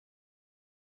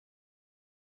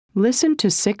Listen to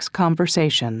 6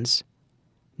 conversations.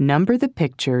 Number the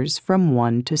pictures from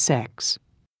 1 to 6.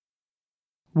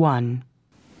 1.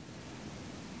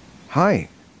 Hi,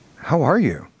 how are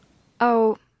you?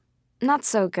 Oh, not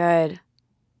so good.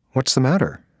 What's the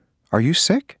matter? Are you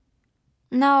sick?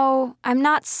 No, I'm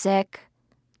not sick.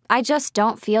 I just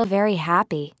don't feel very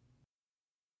happy.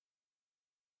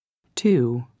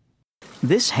 2.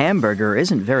 This hamburger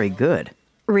isn't very good.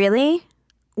 Really?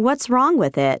 What's wrong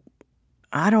with it?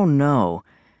 I don't know.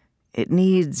 It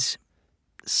needs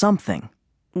something.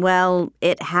 Well,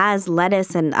 it has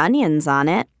lettuce and onions on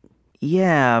it.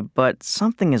 Yeah, but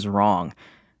something is wrong.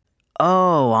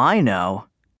 Oh, I know.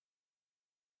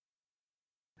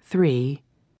 3.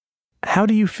 How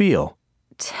do you feel?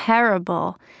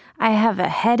 Terrible. I have a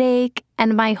headache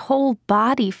and my whole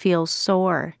body feels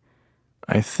sore.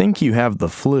 I think you have the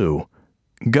flu.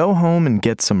 Go home and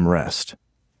get some rest.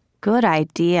 Good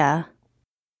idea.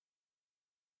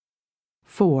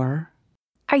 4.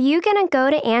 Are you gonna go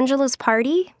to Angela's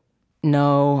party?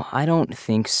 No, I don't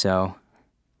think so.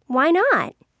 Why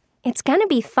not? It's gonna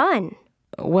be fun.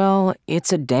 Well,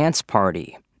 it's a dance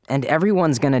party, and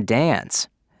everyone's gonna dance.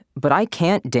 But I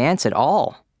can't dance at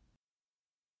all.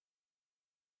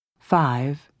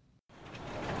 5.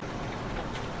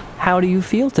 How do you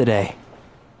feel today?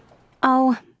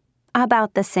 Oh,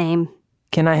 about the same.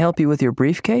 Can I help you with your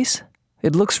briefcase?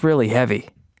 It looks really heavy.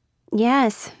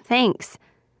 Yes, thanks.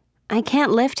 I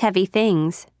can't lift heavy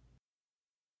things.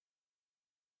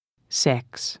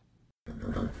 6.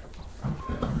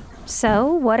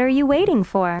 So, what are you waiting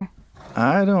for?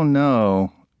 I don't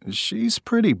know. She's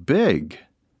pretty big.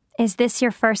 Is this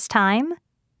your first time?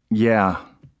 Yeah.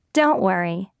 Don't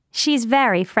worry. She's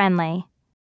very friendly.